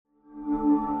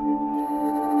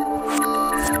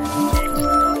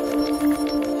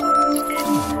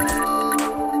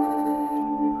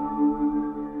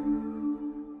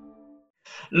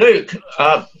Luke,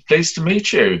 pleased to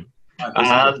meet you.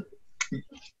 Hi, pleased to meet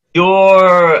Um,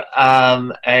 you're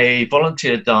a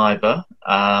volunteer diver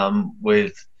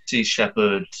with Sea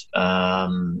Shepherd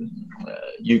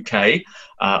UK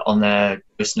on their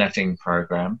ghost netting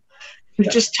program. Can you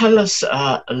you. just tell us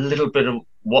a little bit of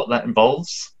what that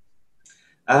involves?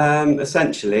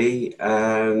 Essentially,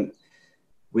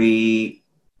 we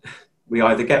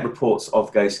either get reports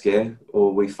of ghost gear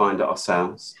or we find it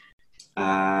ourselves,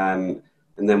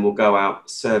 and then we'll go out,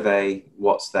 survey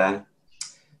what's there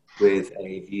with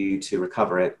a view to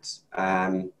recover it.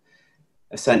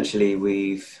 Essentially,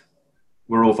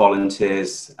 we're all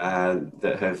volunteers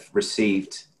that have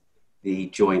received the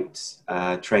joint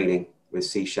training with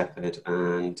Sea Shepherd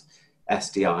and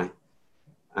SDI,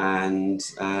 and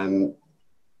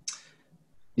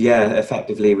yeah,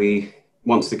 effectively,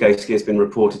 once the ghost gear has been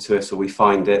reported to us or we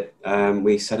find it,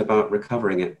 we set about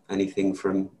recovering it. Anything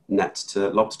from nets to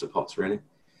lobster pots, really.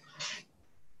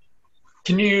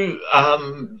 Can you,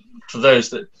 for those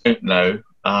that don't know,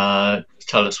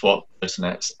 tell us what ghost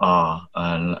nets are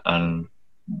and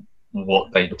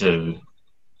what they do?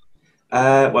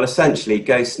 Well, essentially,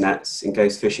 ghost nets and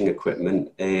ghost fishing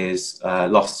equipment is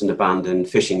lost and abandoned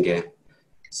fishing gear.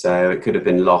 So it could have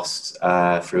been lost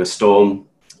through a storm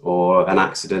or an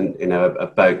accident. You know, a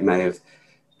boat may have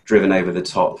driven over the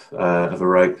top of a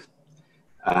rope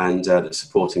and that's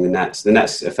supporting the nets. The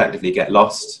nets effectively get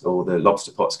lost, or the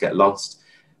lobster pots get lost,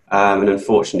 and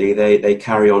unfortunately they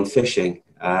carry on fishing.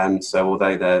 So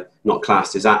although they're not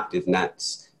classed as active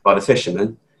nets by the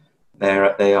fishermen,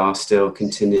 they are still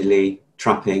continually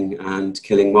trapping and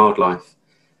killing wildlife.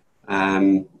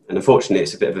 And unfortunately,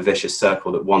 it's a bit of a vicious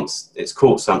circle that once it's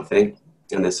caught something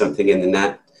and there's something in the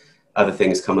net, other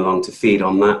things come along to feed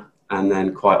on that. And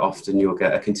then quite often you'll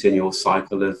get a continual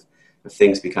cycle of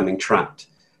things becoming trapped.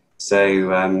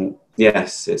 So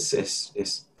yes, it's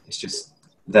just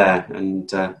there,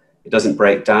 and it doesn't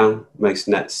break down. Most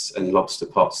nets and lobster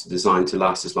pots are designed to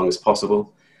last as long as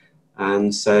possible.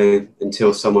 And so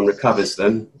until someone recovers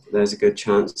them, there's a good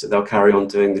chance that they'll carry on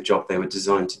doing the job they were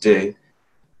designed to do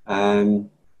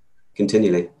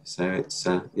continually. So it's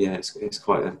yeah, it's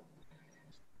quite a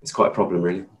problem,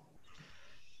 really.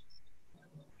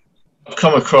 I've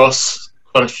come across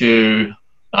quite a few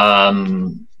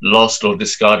lost or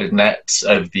discarded nets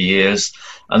over the years,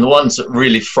 and the ones that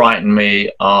really frighten me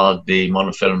are the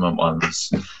monofilament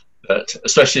ones. But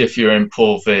especially if you're in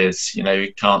Port Viz, you know,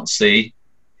 you can't see.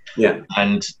 Yeah.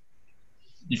 And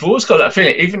you've always got that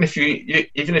feeling, even if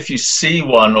you see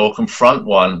one or confront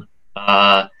one,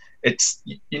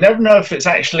 you never know if it's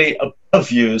actually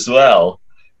above you as well.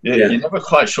 You're never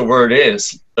quite sure where it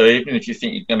is. So even if you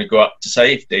think you're going to go up to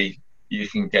safety, you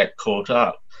can get caught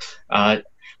up.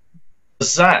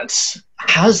 Has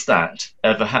that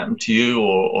ever happened to you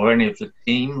or any of the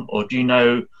team, or do you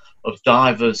know of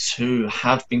divers who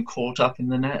have been caught up in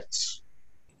the nets?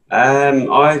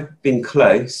 I've been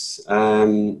close.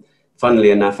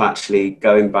 Funnily enough, actually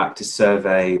going back to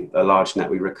survey a large net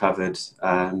we recovered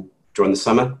during the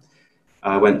summer.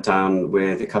 I went down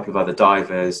with a couple of other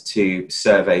divers to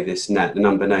survey this net, and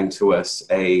unbeknown to us,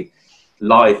 a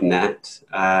live net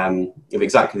of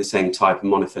exactly the same type of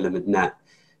monofilament net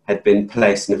had been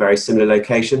placed in a very similar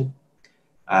location,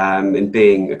 and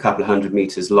being a couple of 100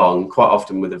 meters long, quite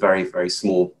often with a very, very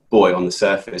small buoy on the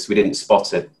surface. We didn't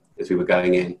spot it as we were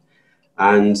going in,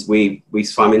 and we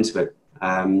swam into it.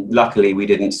 Luckily, we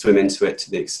didn't swim into it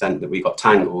to the extent that we got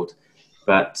tangled,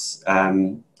 but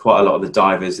quite a lot of the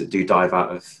divers that do dive out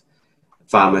of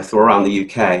Falmouth or around the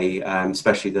UK,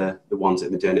 especially the ones that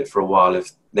have been doing it for a while,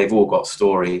 they've all got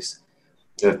stories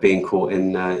of being caught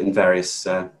in various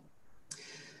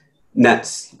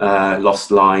nets,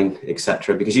 lost line,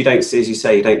 etc. Because you don't see, as you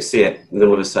say, you don't see it, and then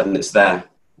all of a sudden it's there,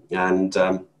 and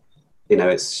you know,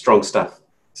 it's strong stuff.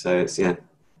 So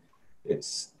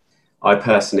I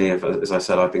personally, as I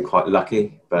said, I've been quite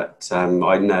lucky, but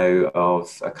I know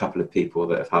of a couple of people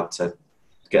that have had to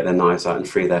get their knives out and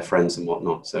free their friends and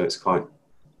whatnot. So it's quite a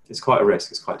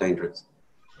risk. It's quite dangerous.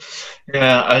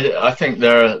 Yeah, I think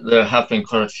there have been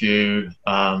quite a few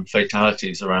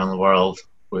fatalities around the world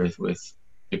with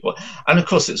people, and of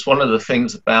course it's one of the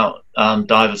things about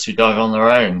divers who dive on their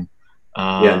own.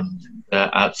 They're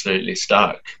absolutely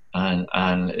stuck,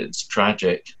 and it's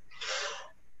tragic.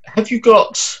 Have you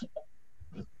got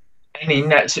any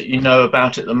nets that you know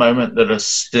about at the moment that are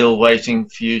still waiting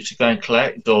for you to go and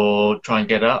collect or try and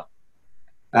get up?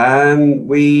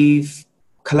 We've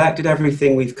collected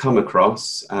everything we've come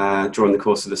across during the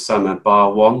course of the summer,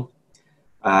 bar one.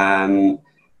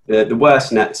 The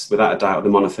worst nets, without a doubt, are the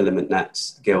monofilament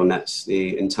nets, gill nets,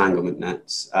 the entanglement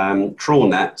nets. Trawl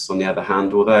nets, on the other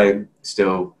hand, although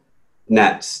still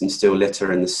nets and still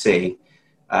litter in the sea,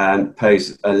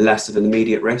 pose a less of an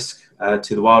immediate risk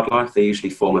to the wildlife. They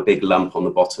usually form a big lump on the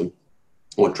bottom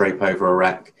or drape over a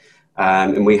wreck.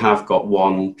 And we have got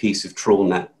one piece of trawl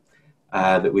net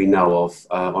that we know of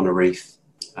on a reef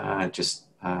just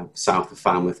south of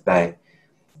Falmouth Bay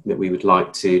that we would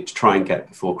like to try and get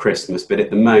before Christmas. But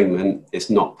at the moment, it's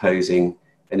not posing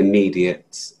an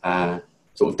immediate sort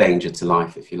of danger to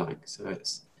life, if you like. So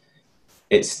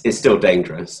it's still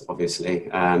dangerous, obviously,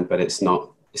 but it's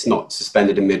not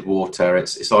suspended in mid-water.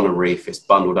 It's on a reef. It's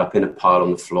bundled up in a pile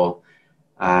on the floor.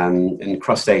 And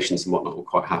crustaceans and whatnot will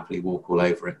quite happily walk all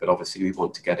over it. But obviously, we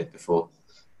want to get it before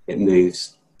it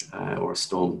moves or a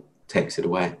storm takes it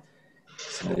away.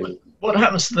 So, what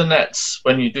happens to the nets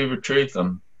when you do retrieve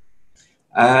them?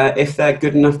 If they're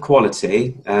good enough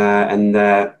quality and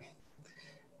they're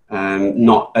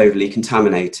not overly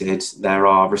contaminated, there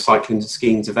are recycling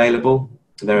schemes available.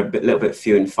 They're a little bit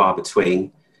few and far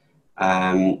between.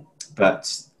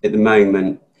 But at the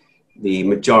moment, the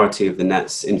majority of the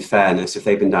nets, in fairness, if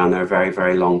they've been down there a very,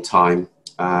 very long time,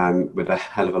 with a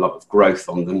hell of a lot of growth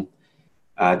on them,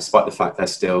 despite the fact they're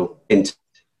still into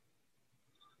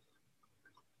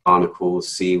barnacles,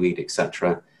 seaweed,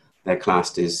 etc., they're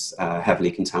classed as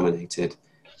heavily contaminated.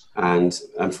 And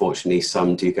unfortunately,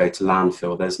 some do go to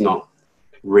landfill.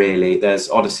 There's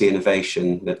Odyssey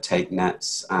Innovation that take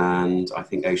nets and I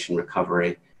think Ocean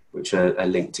Recovery, which are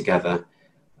linked together.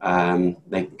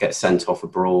 They get sent off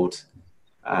abroad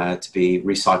to be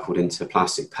recycled into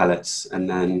plastic pellets and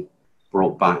then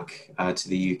brought back to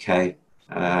the UK.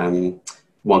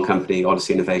 One company,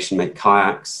 Odyssey Innovation, make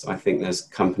kayaks. I think there's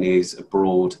companies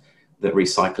abroad that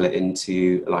recycle it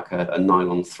into like a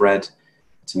nylon thread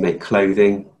to make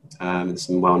clothing.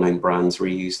 Some well-known brands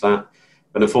reuse that.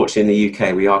 But unfortunately in the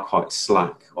UK, we are quite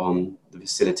slack on the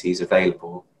facilities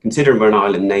available. Considering we're an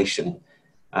island nation,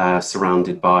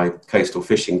 surrounded by coastal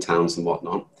fishing towns and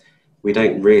whatnot, we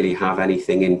don't really have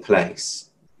anything in place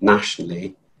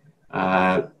nationally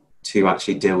to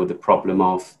actually deal with the problem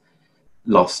of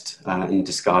lost and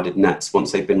discarded nets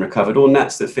once they've been recovered, or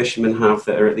nets that fishermen have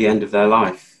that are at the end of their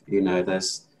life. You know,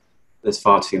 there's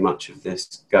far too much of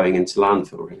this going into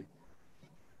landfill, really.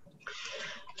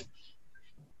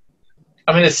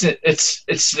 I mean,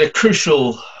 it's a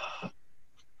crucial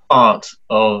part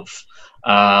of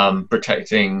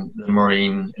protecting the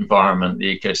marine environment,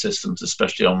 the ecosystems,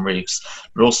 especially on reefs.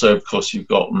 But also, of course, you've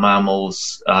got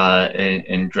mammals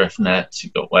in drift nets.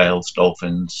 You've got whales,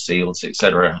 dolphins, seals,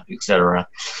 etc., etc.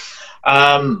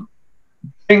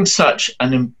 Being such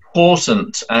an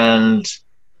important and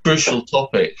crucial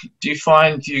topic, do you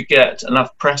find you get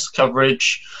enough press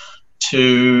coverage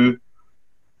to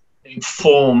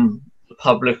inform the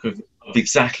public of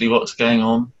exactly what's going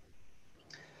on?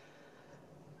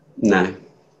 No.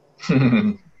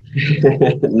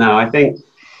 No, I think,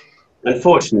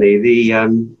 unfortunately, a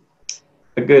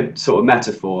good sort of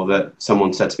metaphor that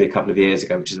someone said to me a couple of years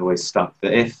ago, which has always stuck,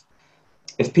 that if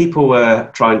people were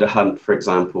trying to hunt, for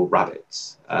example,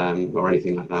 rabbits or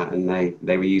anything like that, and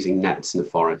they were using nets in the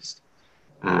forest,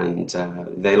 and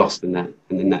they lost the net,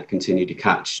 and the net continued to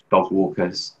catch dog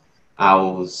walkers,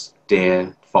 owls,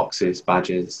 deer, foxes,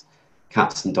 badgers,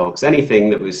 cats and dogs, anything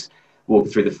that was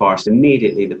walking through the forest,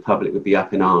 immediately the public would be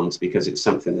up in arms because it's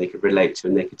something they could relate to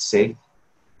and they could see.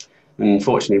 And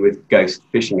unfortunately, with ghost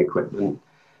fishing equipment,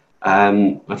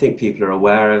 I think people are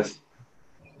aware of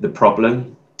the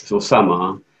problem, or some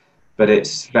are, but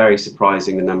it's very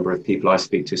surprising the number of people I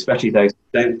speak to, especially those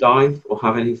who don't dive or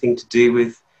have anything to do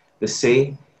with the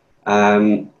sea.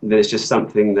 That it's just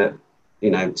something that, you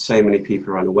know, so many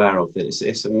people are unaware of. That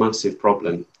it's a massive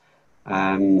problem.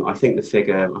 I think the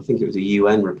figure, I think it was a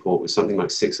UN report, was something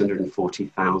like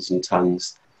 640,000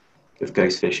 tons of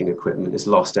ghost fishing equipment is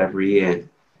lost every year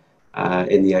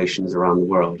in the oceans around the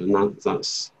world, and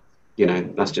that's you know,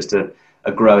 that's just a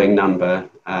growing number.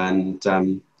 And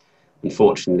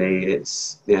unfortunately,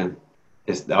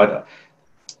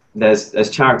 there's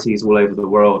charities all over the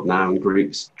world now and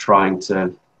groups trying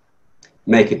to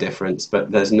make a difference, but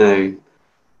there's no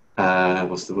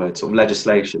sort of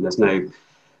legislation. There's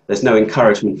no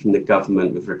encouragement from the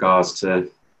government with regards to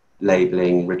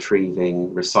labelling,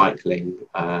 retrieving, recycling,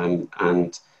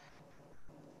 and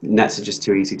nets are just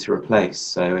too easy to replace.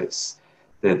 So it's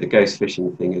the ghost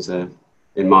fishing thing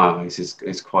in my eyes,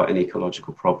 is quite an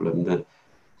ecological problem that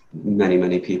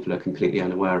many people are completely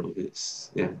unaware of.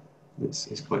 It's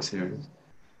quite serious.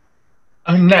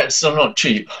 I mean, nets are not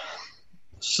cheap,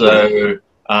 so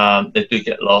they do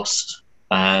get lost.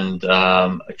 and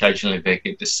occasionally they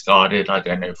get discarded. I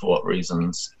don't know for what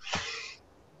reasons.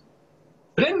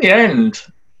 But in the end,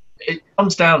 it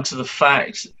comes down to the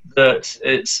fact that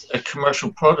it's a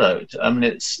commercial product. I mean,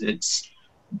 it's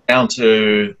down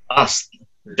to us,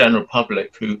 the general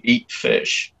public who eat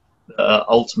fish,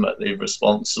 ultimately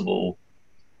responsible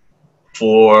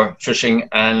for fishing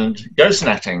and ghost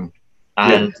netting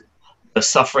and the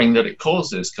suffering that it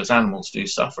causes, because animals do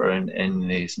suffer in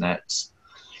these nets.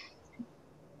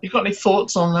 You got any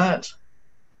thoughts on that?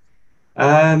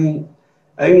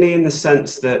 Only in the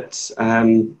sense that, I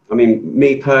mean,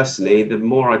 me personally, the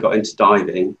more I got into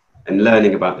diving and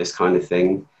learning about this kind of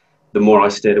thing, the more I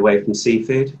steered away from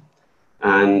seafood.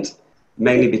 And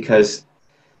mainly because,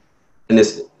 and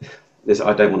this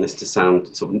I don't want this to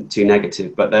sound sort of too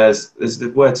negative, but there's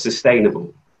the word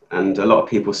sustainable, and a lot of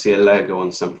people see a logo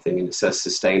on something and it says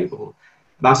sustainable.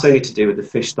 That's only to do with the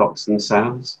fish stocks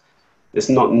themselves. It's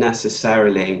not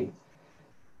necessarily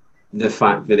the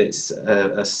fact that it's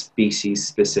a species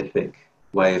specific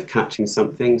way of catching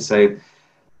something. So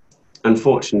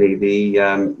unfortunately,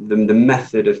 the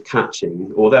method of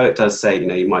catching, although it does say, you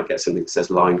know, you might get something that says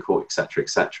line caught, etc.,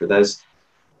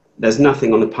 there's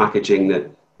nothing on the packaging that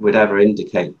would ever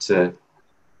indicate to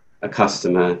a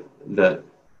customer that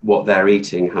what they're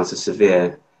eating has a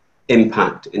severe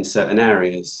impact in certain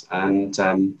areas. And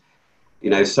you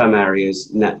know, some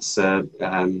areas nets are,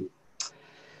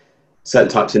 certain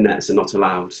types of nets are not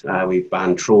allowed. We've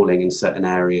banned trawling in certain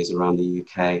areas around the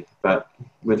UK. But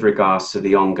with regards to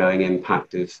the ongoing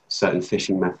impact of certain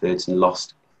fishing methods and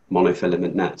lost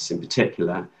monofilament nets in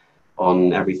particular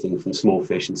on everything from small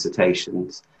fish and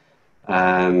cetaceans,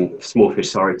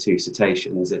 to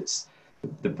cetaceans, it's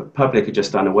the public are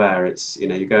just unaware. It's, you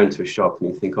know, you go into a shop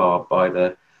and you think, oh, I'll buy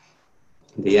the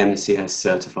MCS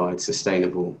certified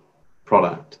sustainable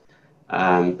product,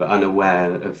 but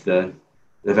unaware of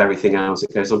everything else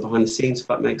that goes on behind the scenes, if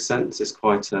that makes sense. It's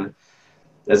quite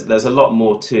there's a lot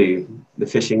more to the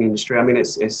fishing industry. I mean,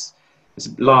 it's a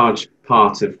large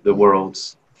part of the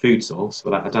world's food source,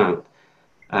 without a doubt.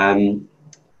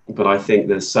 But I think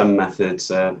there's some methods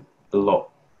a lot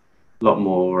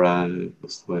more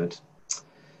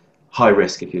high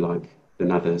risk, if you like,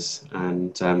 than others.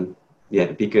 And yeah,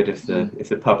 it'd be good if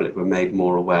the public were made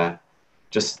more aware.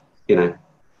 Just, you know,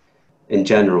 in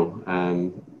general,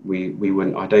 we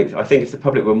wouldn't. I think if the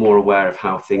public were more aware of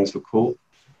how things were caught,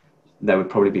 there would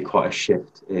probably be quite a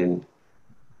shift in,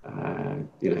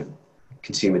 you know,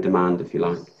 consumer demand, if you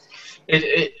like.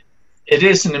 It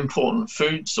is an important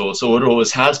food source, or it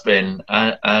always has been,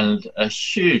 and a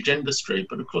huge industry.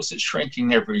 But of course, it's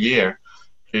shrinking every year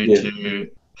due to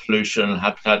pollution,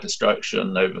 habitat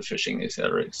destruction, overfishing,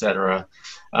 etc., etc.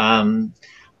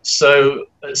 So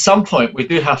at some point, we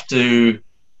do have to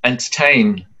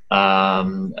entertain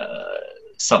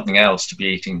something else to be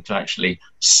eating, to actually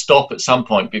stop at some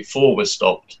point before we're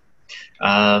stopped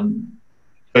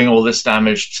doing all this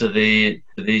damage to the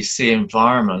sea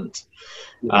environment.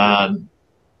 What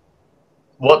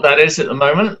that is at the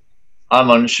moment,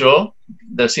 I'm unsure.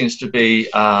 There seems to be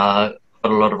quite a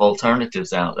lot of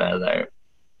alternatives out there, though.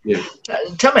 Yeah.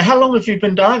 Tell me, how long have you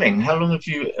been diving? How long have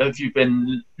you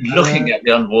been looking at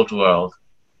the underwater world?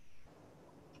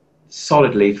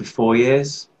 Solidly for 4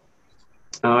 years.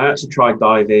 I actually tried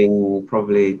diving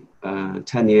probably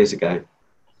 10 years ago.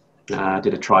 I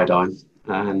did a try dive,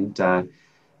 and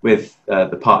with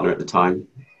the partner at the time.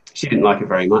 She didn't like it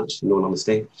very much, in all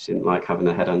honesty. She didn't like having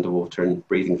her head underwater and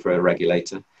breathing through a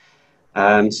regulator.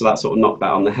 So that sort of knocked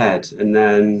that on the head. And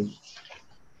then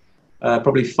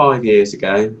probably 5 years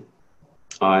ago,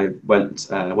 I went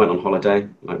on holiday,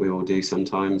 like we all do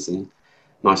sometimes, in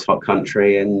nice hot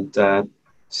country, and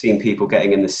seen people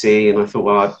getting in the sea. And I thought,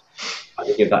 well,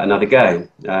 I'd give that another go.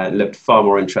 It looked far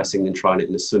more interesting than trying it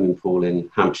in a swimming pool in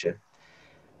Hampshire.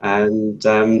 And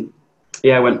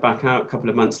yeah, I went back out a couple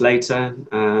of months later,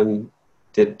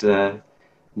 did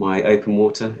my open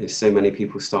water, as so many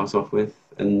people start off with.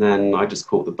 And then I just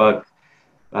caught the bug.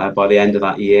 By the end of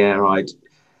that year, I'd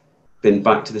been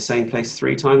back to the same place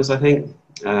 3 times, I think,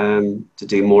 to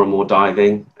do more and more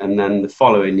diving. And then the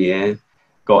following year,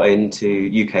 got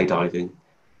into UK diving.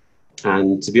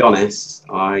 And to be honest,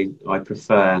 I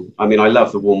prefer, I mean, I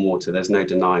love the warm water. There's no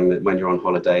denying that when you're on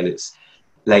holiday and it's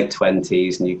late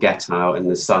 20s and you get out and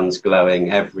the sun's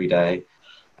glowing every day,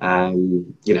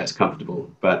 you know, it's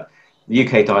comfortable. But the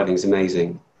UK diving is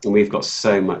amazing, and we've got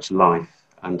so much life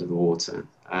under the water.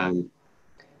 I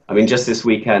mean, just this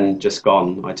weekend, just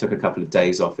gone, I took a couple of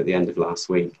days off at the end of last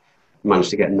week, managed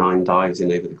to get 9 dives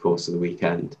in over the course of the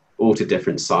weekend, all to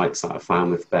different sites out of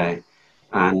Falmouth Bay,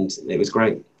 and it was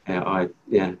great.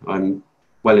 I'm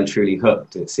well and truly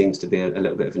hooked. It seems to be a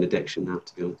little bit of an addiction now,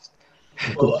 to be honest.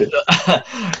 Well,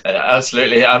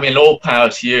 absolutely. I mean, all power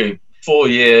to you. 4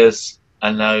 years,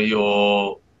 and now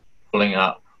you're pulling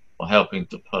up or helping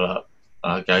to pull up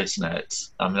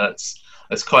GhostNet. I mean,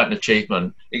 that's quite an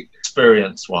achievement,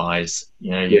 experience-wise.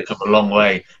 You know, you've come a long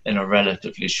way in a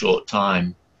relatively short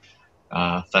time.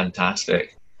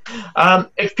 Fantastic.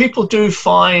 If people do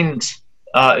find,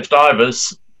 if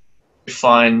divers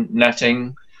find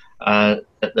netting that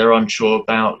they're unsure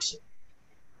about,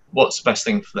 what's the best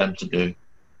thing for them to do?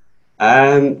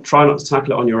 Try not to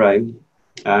tackle it on your own.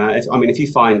 If you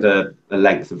find a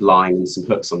length of line and some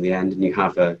hooks on the end, and you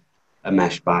have a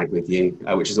mesh bag with you,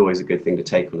 which is always a good thing to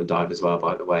take on a dive as well,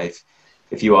 by the way.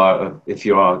 If you are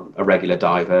a regular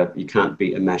diver, you can't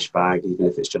beat a mesh bag, even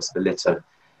if it's just a litter.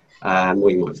 Or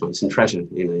you might find some treasure.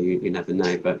 You know, you never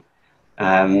know. But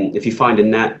if you find a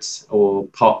net or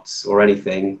pots or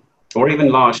anything, or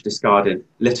even large discarded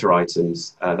litter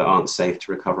items that aren't safe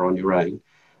to recover on your own,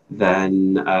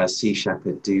 then Sea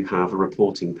Shepherd do have a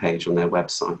reporting page on their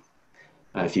website.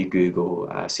 If you Google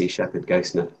Sea Shepherd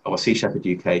GhostNet or Sea Shepherd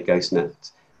UK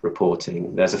GhostNet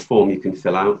reporting, there's a form you can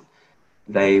fill out.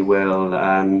 They will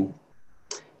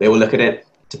look at it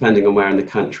depending on where in the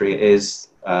country it is.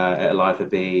 It'll either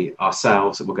be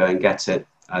ourselves that will go and get it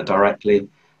directly,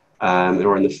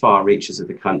 or in the far reaches of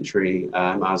the country,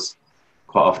 as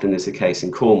quite often is the case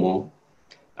in Cornwall.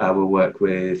 We'll work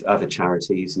with other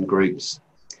charities and groups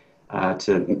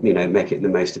to make it the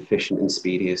most efficient and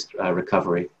speediest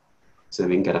recovery, so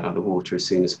we can get it out of the water as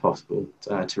soon as possible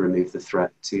to remove the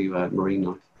threat to marine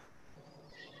life.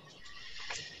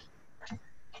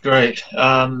 Great.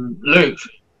 Luke,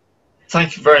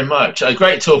 thank you very much.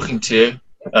 Great talking to you.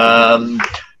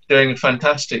 Doing a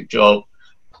fantastic job.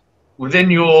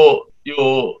 Within your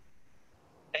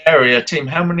area team,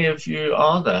 how many of you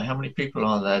are there? How many people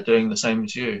are there doing the same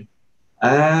as you?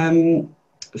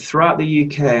 Throughout the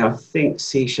UK, I think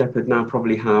Sea Shepherd now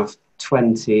probably have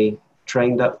 20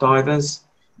 trained up divers,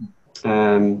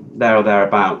 there or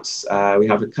thereabouts. We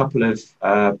have a couple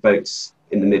of boats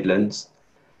in the Midlands,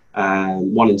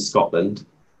 one in Scotland,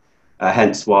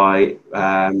 hence why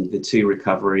the two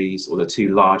recoveries, or the two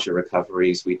larger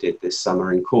recoveries we did this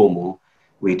summer in Cornwall,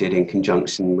 we did in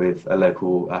conjunction with a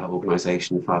local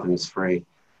organisation, Fathoms Free,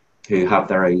 who have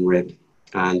their own rib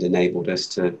and enabled us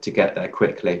to get there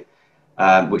quickly,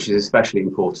 which is especially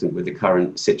important with the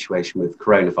current situation with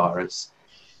coronavirus,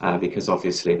 because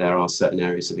obviously there are certain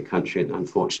areas of the country,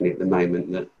 unfortunately at the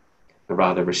moment, that are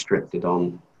rather restricted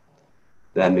on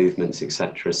their movements,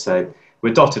 etc. So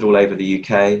we're dotted all over the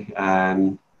UK,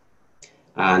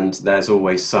 and there's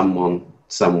always someone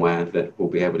somewhere that will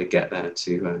be able to get there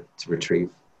to retrieve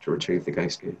the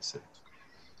ghost gear. So.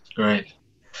 Great.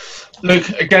 Luke,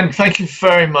 again, thank you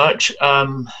very much.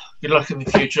 Good luck in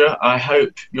the future. I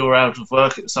hope you're out of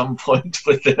work at some point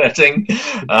with the netting,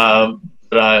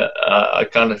 but I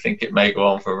kind of think it may go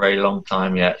on for a very long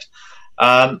time yet.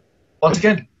 Once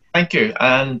again, thank you,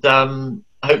 and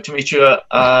I hope to meet you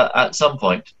at some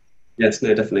point. Yes,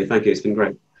 no, definitely. Thank you. It's been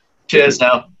great. Cheers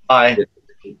now. Bye. Yeah.